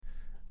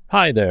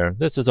Hi there,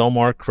 this is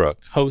Omar Crook,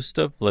 host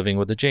of Living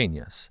with a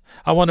Genius.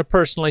 I want to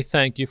personally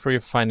thank you for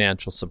your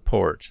financial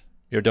support.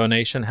 Your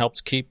donation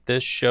helps keep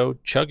this show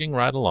chugging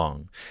right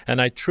along,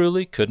 and I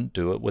truly couldn't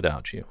do it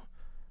without you.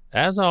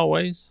 As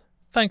always,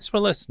 thanks for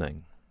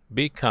listening.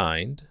 Be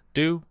kind,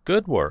 do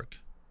good work,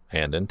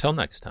 and until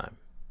next time.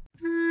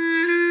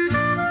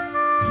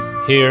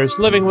 Here's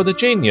Living with a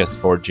Genius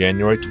for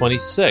January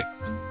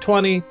 26th,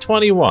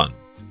 2021.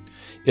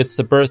 It's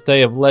the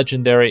birthday of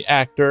legendary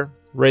actor,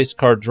 race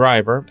car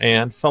driver,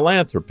 and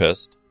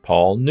philanthropist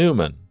Paul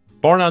Newman,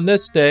 born on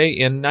this day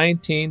in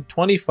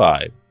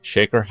 1925,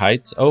 Shaker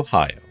Heights,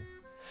 Ohio.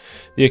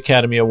 The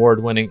Academy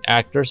Award-winning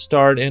actor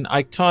starred in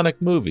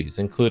iconic movies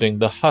including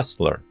The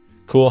Hustler,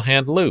 Cool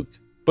Hand Luke,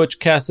 Butch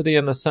Cassidy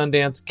and the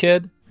Sundance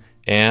Kid,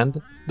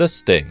 and The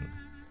Sting.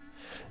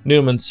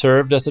 Newman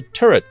served as a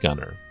turret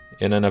gunner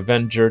in an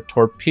Avenger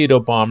torpedo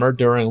bomber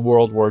during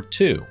World War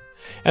II,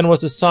 and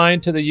was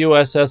assigned to the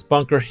USS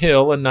Bunker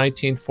Hill in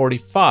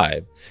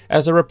 1945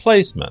 as a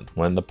replacement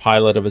when the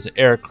pilot of his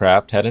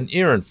aircraft had an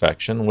ear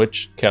infection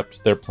which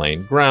kept their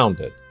plane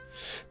grounded.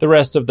 The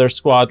rest of their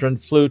squadron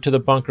flew to the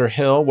Bunker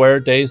Hill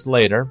where, days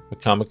later, a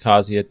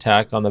kamikaze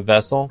attack on the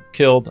vessel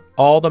killed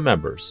all the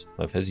members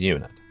of his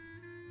unit.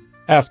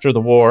 After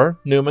the war,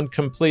 Newman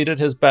completed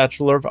his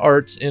Bachelor of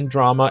Arts in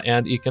Drama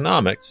and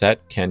Economics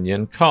at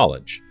Kenyon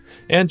College,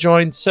 and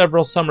joined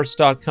several summer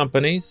stock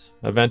companies,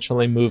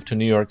 eventually moved to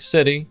New York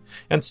City,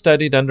 and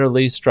studied under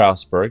Lee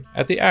Strasberg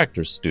at the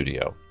Actors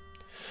Studio.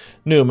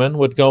 Newman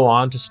would go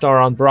on to star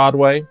on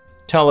Broadway,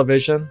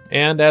 television,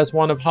 and as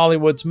one of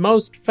Hollywood's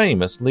most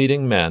famous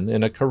leading men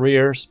in a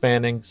career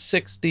spanning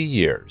 60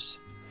 years.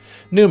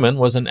 Newman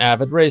was an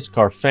avid race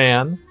car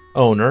fan,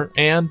 owner,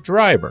 and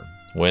driver,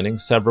 winning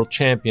several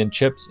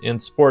championships in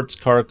Sports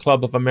Car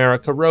Club of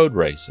America road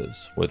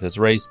races, with his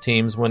race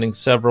teams winning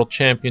several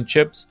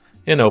championships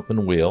in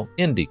open-wheel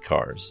Indy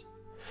cars.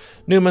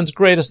 Newman's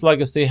greatest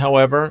legacy,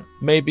 however,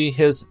 may be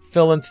his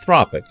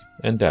philanthropic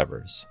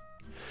endeavors.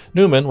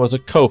 Newman was a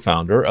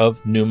co-founder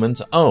of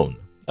Newman's Own,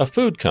 a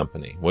food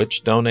company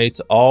which donates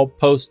all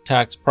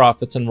post-tax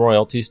profits and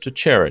royalties to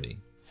charity.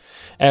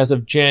 As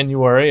of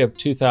January of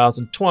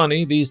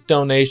 2020, these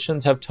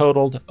donations have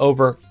totaled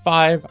over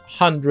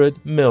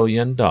 $500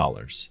 million.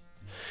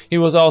 He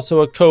was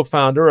also a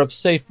co-founder of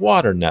Safe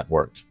Water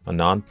Network, a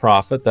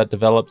nonprofit that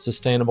develops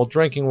sustainable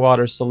drinking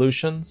water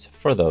solutions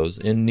for those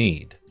in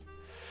need.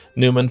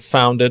 Newman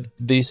founded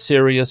the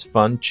Serious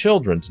Fun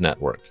Children's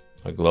Network,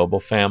 a global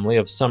family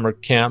of summer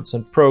camps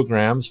and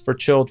programs for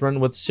children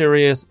with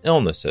serious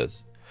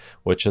illnesses,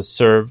 which has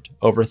served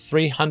over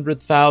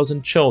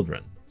 300,000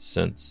 children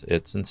since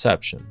its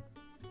inception.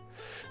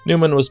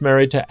 Newman was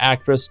married to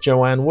actress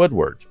Joanne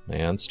Woodward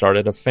and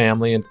started a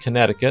family in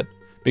Connecticut,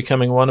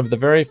 becoming one of the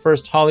very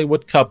first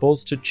Hollywood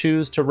couples to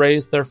choose to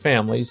raise their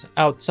families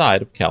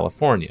outside of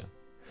California.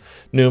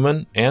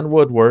 Newman and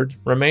Woodward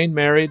remained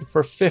married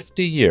for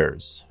 50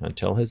 years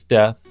until his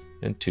death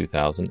in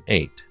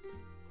 2008.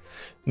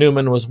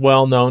 Newman was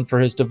well known for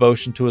his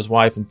devotion to his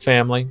wife and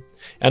family,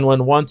 and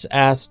when once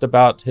asked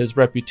about his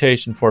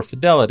reputation for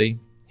fidelity,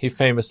 he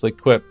famously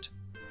quipped,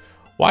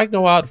 "Why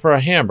go out for a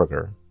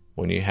hamburger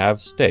when you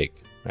have steak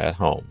at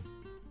home?"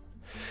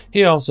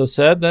 He also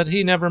said that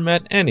he never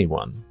met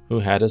anyone who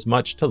had as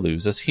much to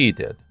lose as he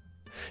did,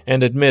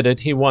 and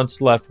admitted he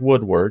once left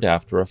Woodward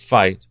after a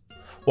fight,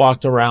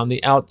 walked around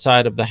the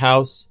outside of the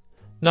house,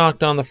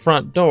 knocked on the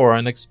front door,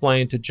 and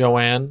explained to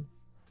Joanne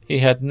he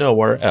had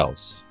nowhere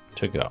else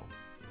to go.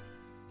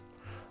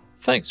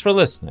 Thanks for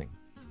listening.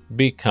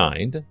 Be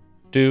kind,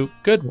 do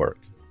good work,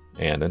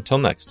 and until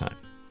next time.